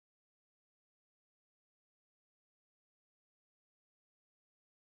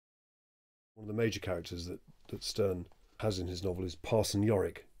One of the major characters that Sterne has in his novel is Parson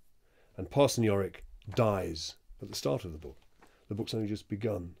Yorick. And Parson Yorick dies at the start of the book. The book's only just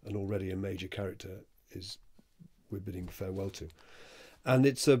begun, and already a major character we're bidding farewell to. And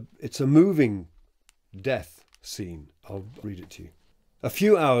it's a moving death scene. I'll read it to you. A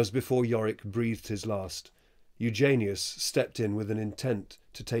few hours before Yorick breathed his last, Eugenius stepped in with an intent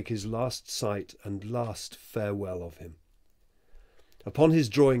to take his last sight and last farewell of him. Upon his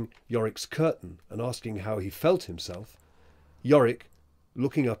drawing Yorick's curtain and asking how he felt himself, Yorick,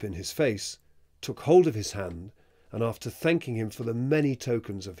 looking up in his face, took hold of his hand, and after thanking him for the many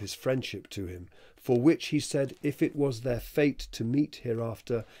tokens of his friendship to him, for which he said if it was their fate to meet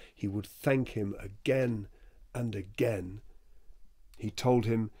hereafter, he would thank him again and again, he told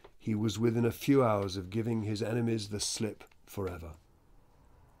him he was within a few hours of giving his enemies the slip forever.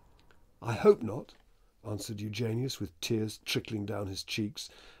 "I hope not," answered Eugenius, with tears trickling down his cheeks,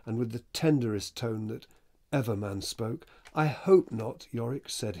 and with the tenderest tone that ever man spoke. "I hope not, Yorick,"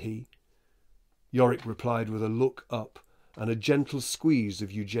 said he. Yorick replied with a look up and a gentle squeeze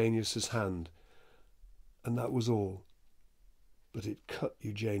of Eugenius's hand, and that was all. But it cut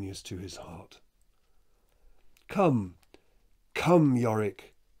Eugenius to his heart. "Come, come,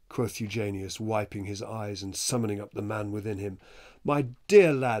 Yorick," quoth Eugenius, wiping his eyes and summoning up the man within him. "My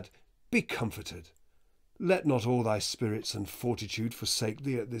dear lad, be comforted. Let not all thy spirits and fortitude forsake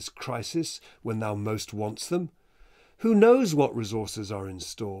thee at this crisis, when thou most wantst them. Who knows what resources are in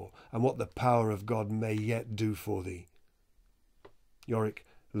store, and what the power of God may yet do for thee?" Yorick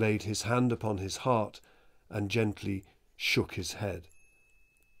laid his hand upon his heart and gently shook his head.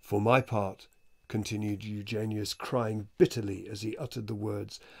 "For my part," continued Eugenius, crying bitterly as he uttered the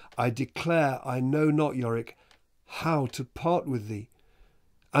words, "I declare I know not, Yorick, how to part with thee,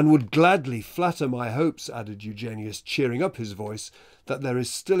 and would gladly flatter my hopes," added Eugenius, cheering up his voice, "that there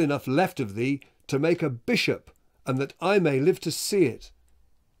is still enough left of thee to make a bishop, and that I may live to see it."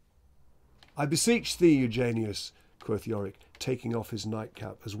 "I beseech thee, Eugenius," quoth Yorick, taking off his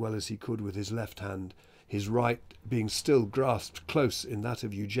nightcap as well as he could with his left hand, his right being still grasped close in that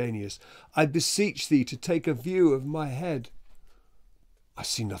of Eugenius, "I beseech thee to take a view of my head." "I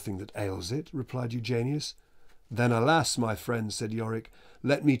see nothing that ails it," replied Eugenius. "Then, alas, my friend," said Yorick,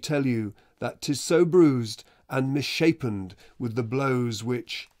 "let me tell you that 'tis so bruised and misshapened with the blows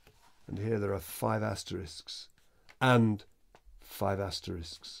which," and here there are 5 asterisks, "and 5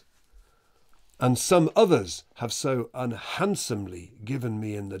 asterisks, and some others have so unhandsomely given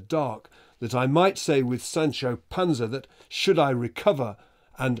me in the dark, that I might say with Sancho Panza that should I recover,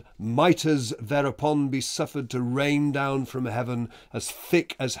 and mitres thereupon be suffered to rain down from heaven as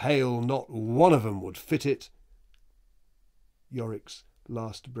thick as hail, not one of 'em would fit it." Yorick's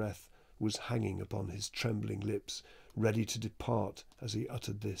last breath was hanging upon his trembling lips, ready to depart as he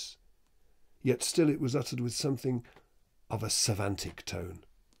uttered this. Yet still it was uttered with something of a Cervantic tone,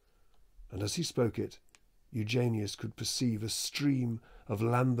 and as he spoke it, Eugenius could perceive a stream of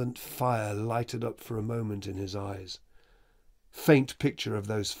lambent fire lighted up for a moment in his eyes, faint picture of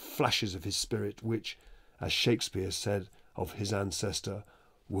those flashes of his spirit which, as Shakespeare said of his ancestor,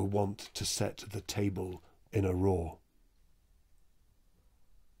 were wont to set the table in a roar.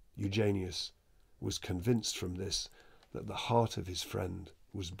 Eugenius was convinced from this that the heart of his friend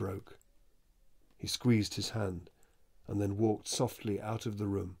was broke. He squeezed his hand and then walked softly out of the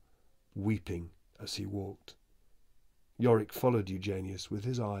room, weeping as he walked. Yorick followed Eugenius with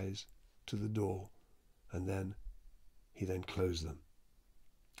his eyes to the door, and he then closed them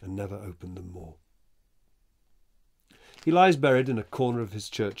and never opened them more. He lies buried in a corner of his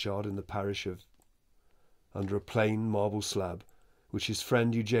churchyard in the parish of, under a plain marble slab, which his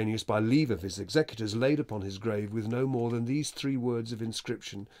friend Eugenius, by leave of his executors, laid upon his grave with no more than these 3 words of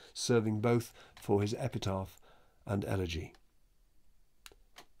inscription, serving both for his epitaph and elegy: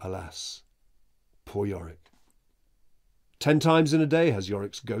 "Alas, poor Yorick." 10 times in a day has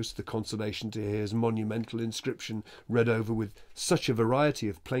Yorick's ghost the consolation to hear his monumental inscription read over with such a variety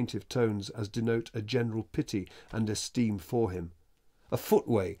of plaintive tones as denote a general pity and esteem for him. A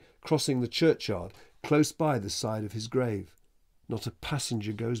footway crossing the churchyard, close by the side of his grave. Not a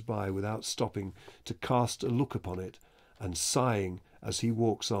passenger goes by without stopping to cast a look upon it, and sighing as he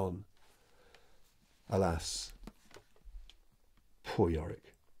walks on, "Alas, poor Yorick."